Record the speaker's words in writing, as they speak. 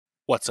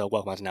What's up?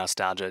 Welcome to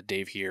Nowstalgia.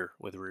 Dave here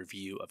with a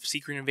review of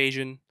Secret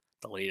Invasion,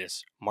 the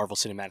latest Marvel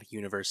Cinematic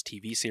Universe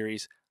TV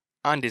series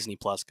on Disney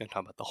Plus. Going to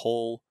talk about the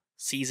whole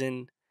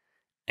season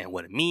and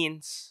what it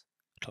means.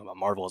 Talk about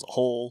Marvel as a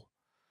whole.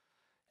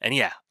 And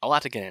yeah, a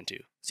lot to get into.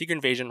 Secret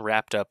Invasion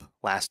wrapped up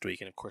last week,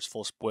 and of course,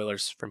 full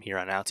spoilers from here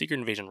on out. Secret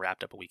Invasion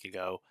wrapped up a week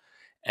ago,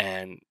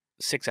 and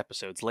 6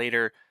 episodes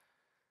later,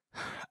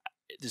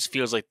 this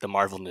feels like the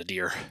Marvel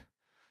nadir.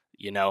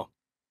 You know,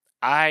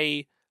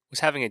 I was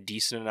having a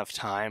decent enough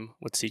time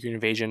with Secret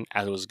Invasion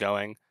as it was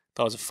going.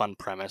 Thought it was a fun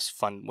premise,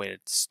 fun way to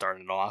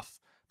start it off.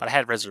 But I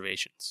had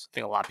reservations. I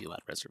think a lot of people had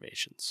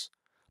reservations,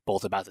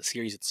 both about the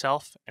series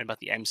itself and about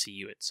the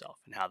MCU itself,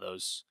 and how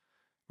those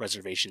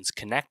reservations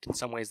connect. In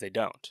some ways, they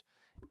don't.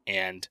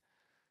 And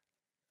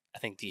I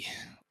think the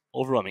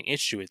overwhelming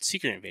issue with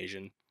Secret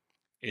Invasion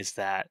is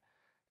that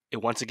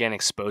it once again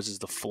exposes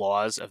the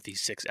flaws of the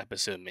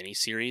 6-episode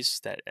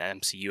miniseries that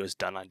MCU has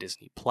done on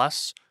Disney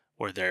Plus,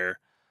 where they're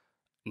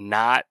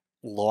not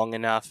long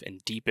enough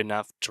and deep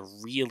enough to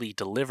really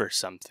deliver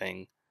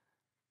something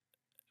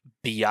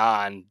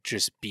beyond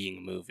just being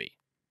a movie.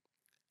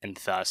 And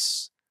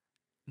thus,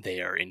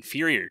 they are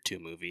inferior to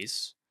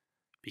movies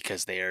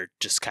because they are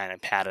just kind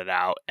of padded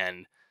out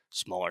and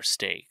smaller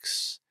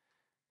stakes.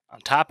 On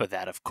top of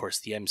that, of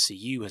course, the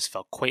MCU has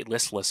felt quite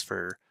listless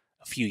for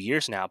a few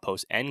years now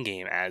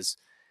post-Endgame as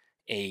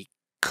a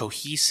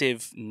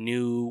cohesive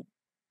new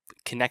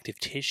connective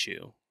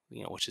tissue,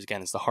 which is,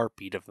 again, is the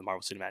heartbeat of the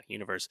Marvel Cinematic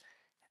Universe.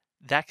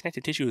 That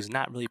connective tissue has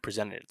not really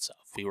presented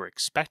itself. We were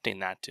expecting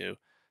that to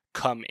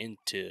come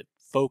into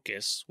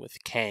focus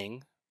with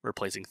Kang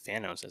replacing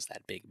Thanos as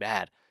that big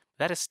bad.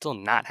 That has still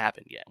not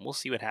happened yet. And we'll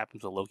see what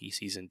happens with Loki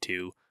Season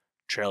 2.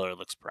 Trailer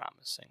looks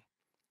promising.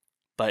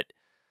 But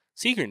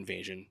Secret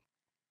Invasion,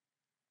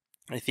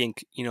 I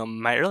think,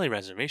 my early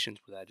reservations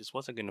were that it just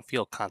wasn't going to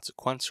feel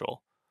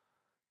consequential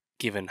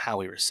given how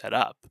we were set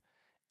up.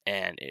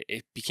 And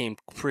it became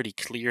pretty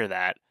clear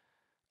that,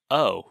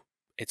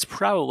 it's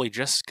probably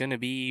just going to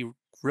be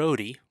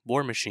Rhodey,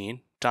 War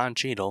Machine, Don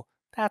Cheadle.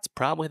 That's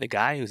probably the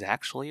guy who's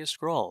actually a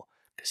Skrull,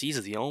 because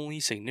he's the only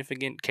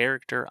significant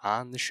character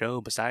on the show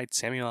besides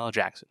Samuel L.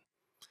 Jackson.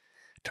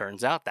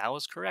 Turns out that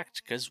was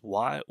correct, because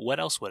what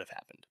else would have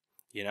happened,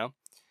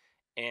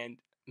 And,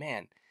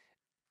 man,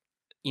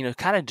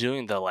 kind of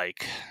doing the,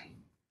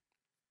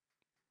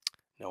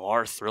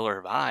 noir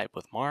thriller vibe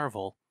with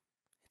Marvel,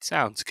 it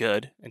sounds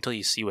good until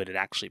you see what it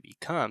actually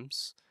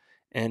becomes.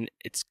 And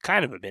it's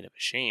kind of a bit of a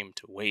shame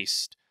to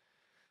waste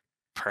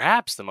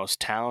perhaps the most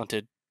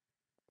talented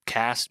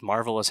cast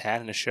Marvel has had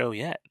in a show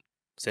yet.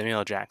 Samuel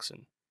L.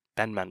 Jackson,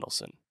 Ben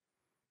Mendelsohn,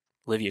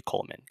 Olivia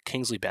Colman,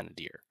 Kingsley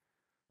Ben-Adir,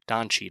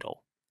 Don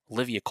Cheadle,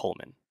 Olivia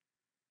Colman,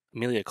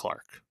 Emilia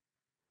Clarke,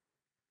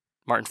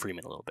 Martin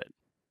Freeman a little bit.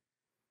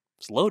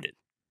 It's loaded.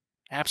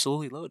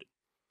 Absolutely loaded.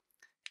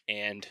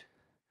 And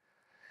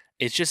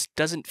it just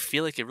doesn't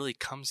feel like it really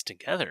comes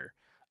together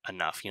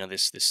enough.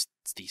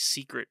 The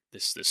secret,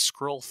 this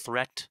Skrull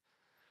threat.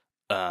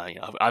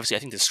 Obviously, I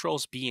think the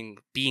Skrulls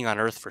being on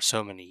Earth for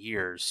so many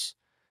years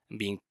and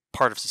being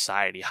part of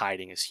society,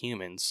 hiding as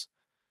humans,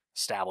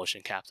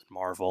 establishing Captain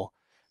Marvel.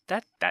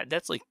 That's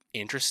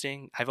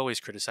interesting. I've always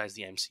criticized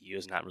the MCU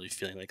as not really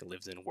feeling like a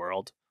lived-in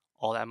world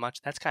all that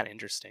much. That's kind of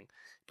interesting.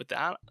 But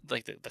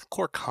the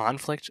core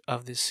conflict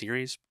of this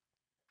series,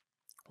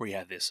 where you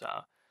have this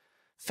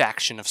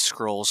faction of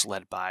Skrulls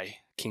led by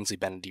Kingsley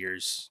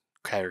Ben-Adir's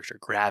character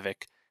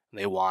Gravik.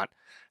 They want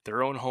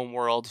their own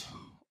homeworld,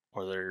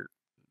 or they're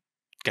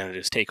gonna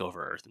just take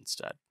over Earth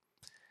instead.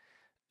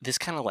 This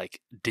kind of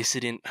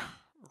dissident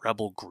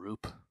rebel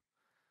group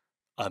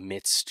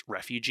amidst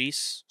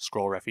refugees,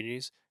 Skrull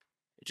refugees,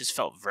 it just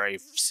felt very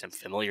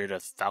familiar to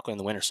Falcon and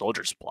the Winter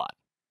Soldier's plot.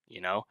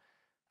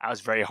 I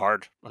was very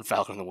hard on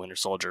Falcon and the Winter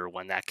Soldier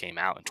when that came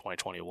out in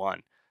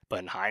 2021, but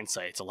in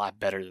hindsight, it's a lot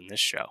better than this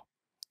show.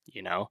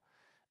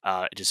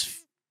 It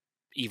just,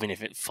 even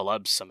if it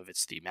flubs some of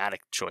its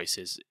thematic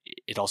choices,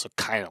 it also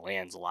kind of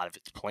lands a lot of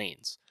its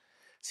planes.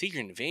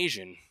 Secret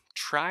Invasion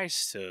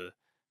tries to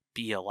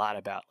be a lot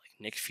about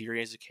Nick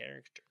Fury as a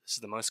character. This is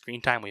the most screen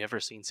time we've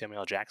ever seen Samuel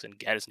L. Jackson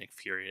get as Nick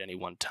Fury at any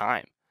one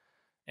time.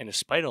 And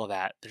despite all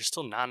that, there's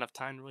still not enough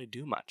time to really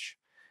do much,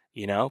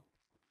 And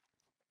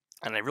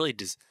I really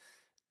just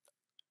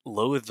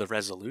loathe the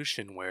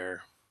resolution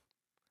where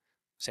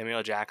Samuel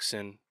L.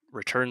 Jackson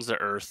returns to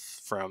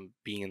Earth from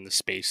being in the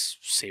space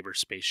saber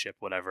spaceship,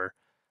 whatever,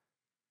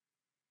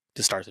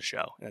 to start the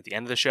show. And at the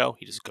end of the show,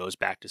 he just goes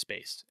back to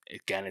space.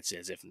 Again, it's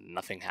as if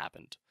nothing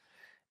happened.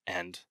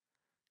 And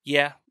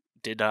yeah,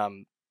 did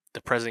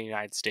the President of the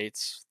United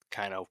States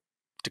kind of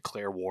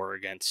declare war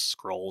against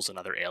Skrulls and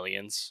other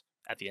aliens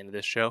at the end of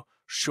this show?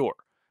 Sure.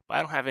 But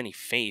I don't have any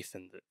faith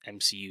in the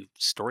MCU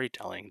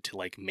storytelling to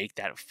make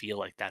that feel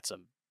like that's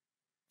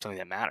something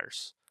that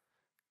matters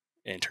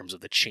in terms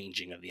of the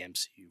changing of the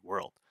MCU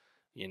world.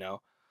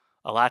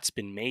 A lot's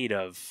been made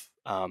of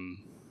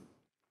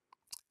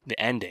the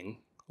ending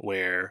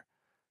where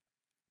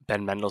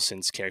Ben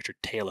Mendelsohn's character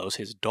Talos,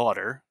 his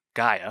daughter,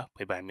 Gaia,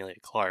 played by Emilia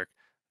Clarke,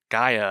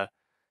 Gaia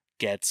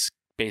gets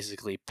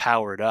basically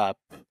powered up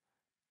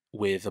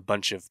with a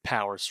bunch of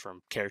powers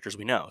from characters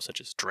we know, such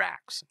as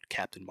Drax, and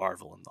Captain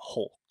Marvel, and the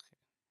Hulk.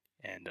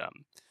 And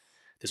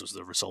this was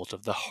the result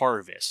of the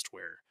harvest,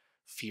 where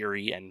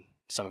Fury and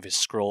some of his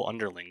Skrull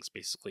underlings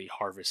basically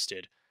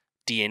harvested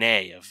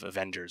DNA of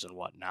Avengers and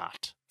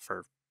whatnot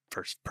for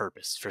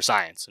purpose, for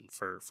science, and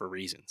for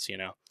reasons.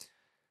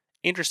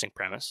 Interesting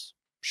premise,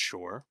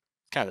 sure.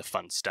 Kind of the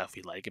fun stuff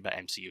we like about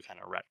MCU kind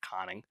of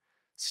retconning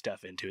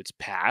stuff into its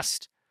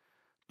past.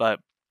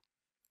 But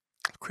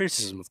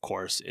criticism, of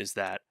course, is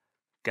that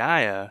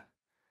Gaia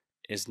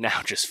is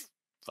now just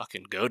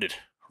fucking goated,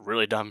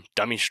 really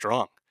dummy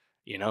strong,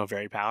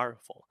 very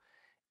powerful.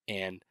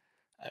 And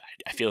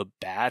I feel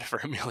bad for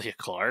Amelia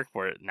Clark,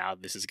 where now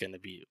this is going to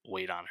be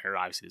weighed on her.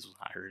 Obviously, this was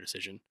not her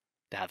decision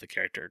to have the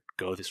character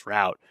go this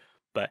route,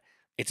 but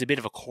it's a bit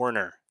of a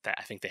corner that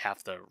I think they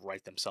have to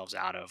write themselves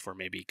out of, where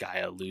maybe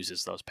Gaia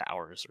loses those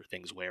powers or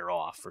things wear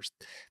off, or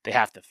they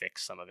have to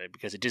fix some of it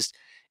because it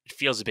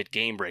feels a bit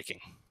game breaking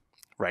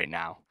right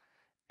now,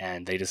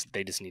 and they just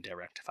need to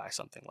rectify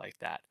something like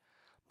that.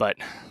 But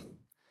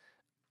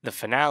the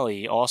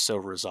finale also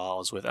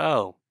resolves with,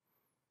 oh,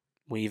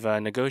 we've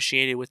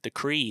negotiated with the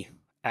Kree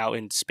out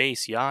in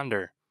space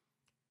yonder.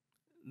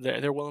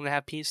 They're willing to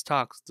have peace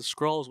talks. The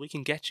Skrulls, we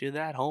can get you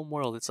that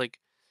homeworld. It's like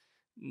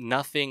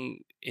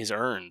nothing is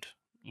earned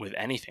with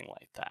anything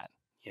like that,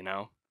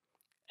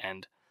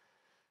 And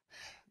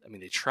I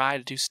mean, they try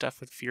to do stuff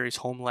with Fury's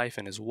home life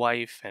and his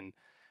wife, and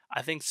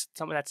I think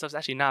some of that stuff's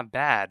actually not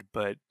bad,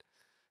 but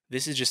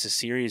this is just a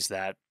series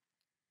that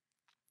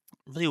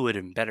really would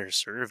have been better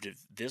served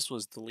if this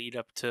was the lead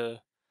up to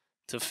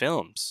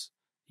films,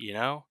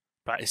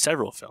 by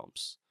several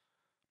films.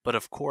 But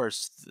of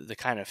course, the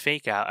kind of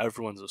fake out,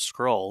 everyone's a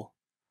Skrull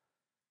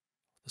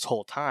this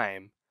whole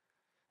time,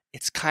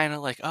 it's kind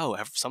of like, oh,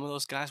 some of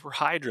those guys were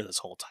Hydra this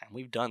whole time.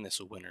 We've done this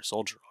with Winter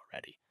Soldier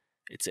already.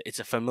 It's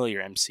a familiar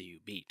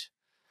MCU beat,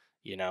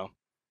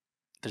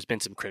 There's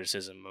been some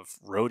criticism of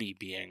Rhodey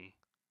being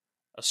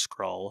a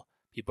Skrull.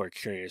 People are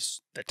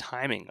curious the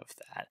timing of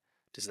that.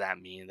 Does that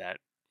mean that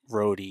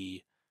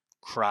Rhodey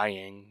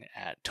crying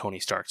at Tony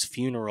Stark's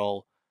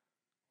funeral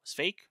was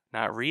fake,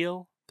 not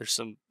real? There's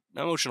some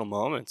emotional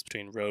moments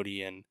between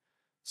Rhodey and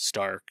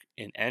Stark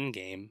in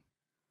Endgame.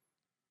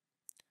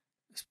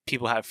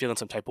 People have feeling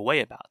some type of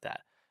way about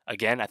that.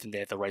 Again, I think they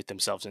have to write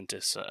themselves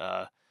into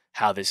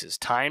how this is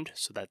timed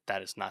so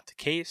that is not the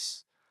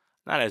case.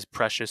 Not as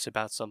precious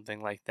about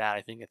something like that.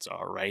 I think it's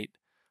all right.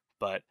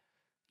 But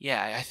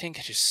yeah, I think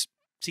just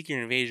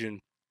Secret Invasion,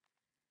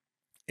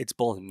 it's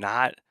both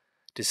not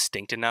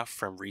distinct enough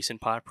from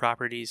recent pod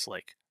properties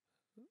like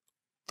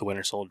The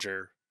Winter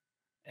Soldier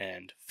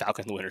and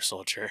Falcon the Winter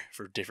Soldier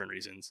for different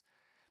reasons,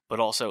 but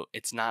also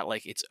it's not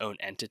like its own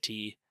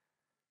entity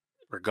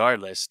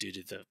regardless due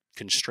to the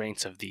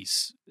constraints of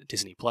these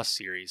Disney Plus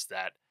series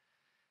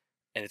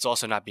and it's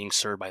also not being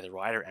served by the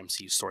wider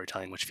MCU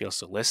storytelling, which feels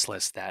so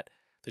listless that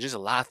there's just a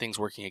lot of things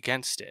working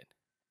against it.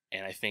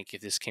 And I think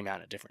if this came out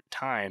at a different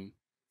time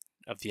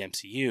of the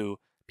MCU,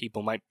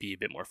 people might be a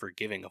bit more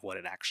forgiving of what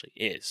it actually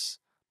is,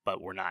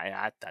 but we're not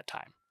at that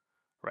time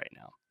right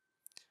now.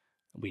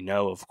 We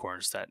know, of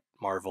course, that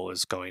Marvel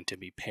is going to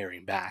be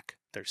paring back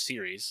their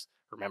series.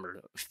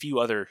 Remember, a few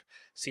other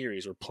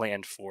series were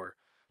planned for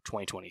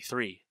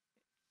 2023.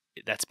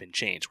 That's been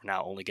changed. We're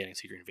now only getting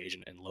Secret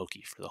Invasion and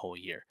Loki for the whole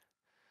year.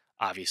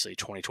 Obviously,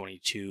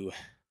 2022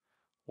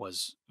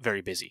 was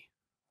very busy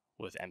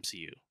with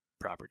MCU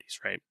properties,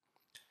 right?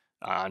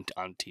 On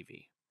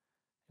TV.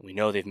 And we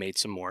know they've made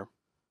some more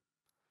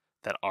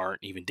that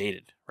aren't even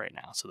dated right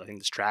now. So I think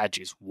the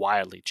strategy is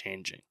wildly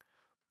changing.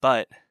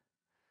 But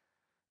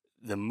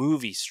the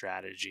movie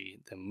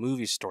strategy, the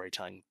movie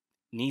storytelling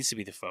needs to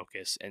be the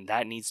focus, and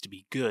that needs to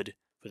be good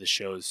for the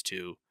shows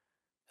to,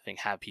 I think,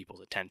 have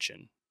people's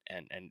attention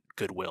and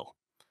goodwill.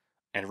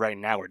 And right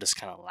now we're just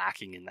kind of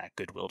lacking in that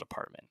goodwill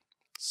department.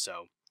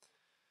 So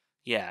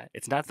yeah,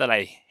 it's not that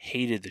I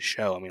hated the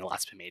show. I mean, a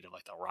lot's been made of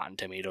like the Rotten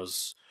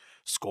Tomatoes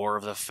score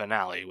of the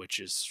finale, which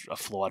is a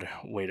flawed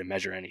way to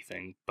measure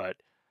anything. But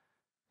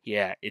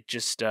yeah, it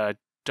just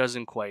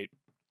doesn't quite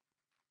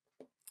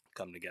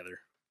come together.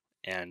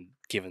 And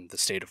given the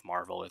state of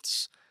Marvel,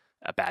 it's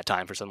a bad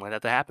time for something like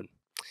that to happen.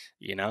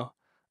 Now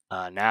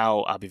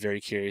I'll be very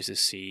curious to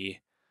see.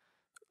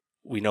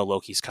 We know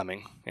Loki's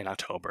coming in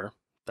October.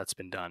 That's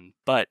been done.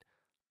 But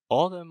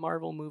all the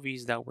Marvel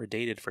movies that were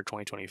dated for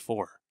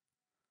 2024,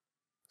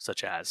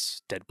 such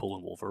as Deadpool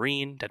and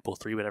Wolverine, Deadpool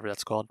 3, whatever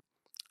that's called,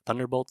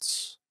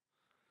 Thunderbolts,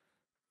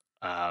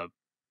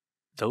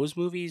 those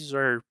movies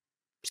are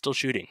still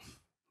shooting,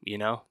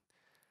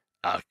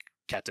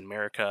 Captain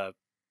America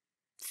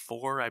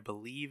 4, I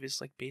believe,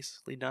 is like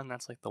basically done.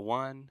 That's like the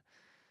one.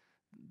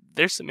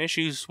 There's some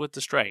issues with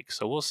the strike,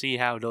 so we'll see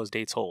how those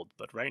dates hold.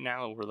 But right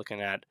now, we're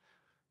looking at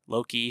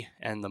Loki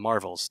and the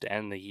Marvels to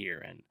end the year,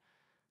 and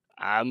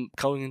I'm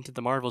going into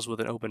the Marvels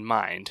with an open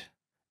mind.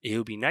 It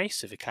would be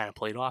nice if it kind of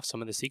played off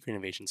some of the Secret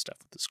Invasion stuff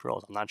with the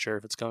Skrulls. I'm not sure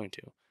if it's going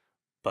to,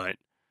 but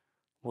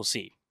we'll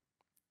see.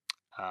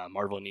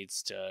 Marvel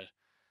needs to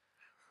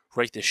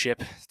right the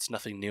ship. It's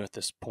nothing new at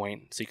this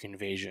point. Secret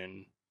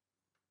Invasion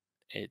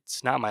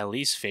It's not my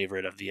least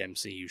favorite of the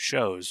MCU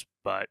shows,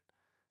 but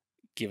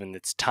given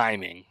its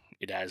timing,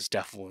 it has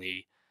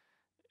definitely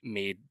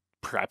made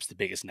perhaps the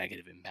biggest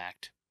negative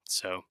impact.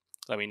 So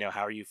let me know,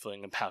 how are you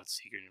feeling about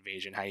Secret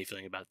Invasion? How are you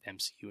feeling about the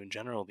MCU in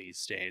general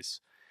these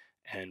days?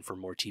 And for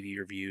more TV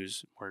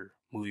reviews, more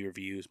movie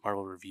reviews,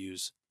 Marvel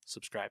reviews,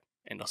 subscribe,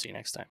 and I'll see you next time.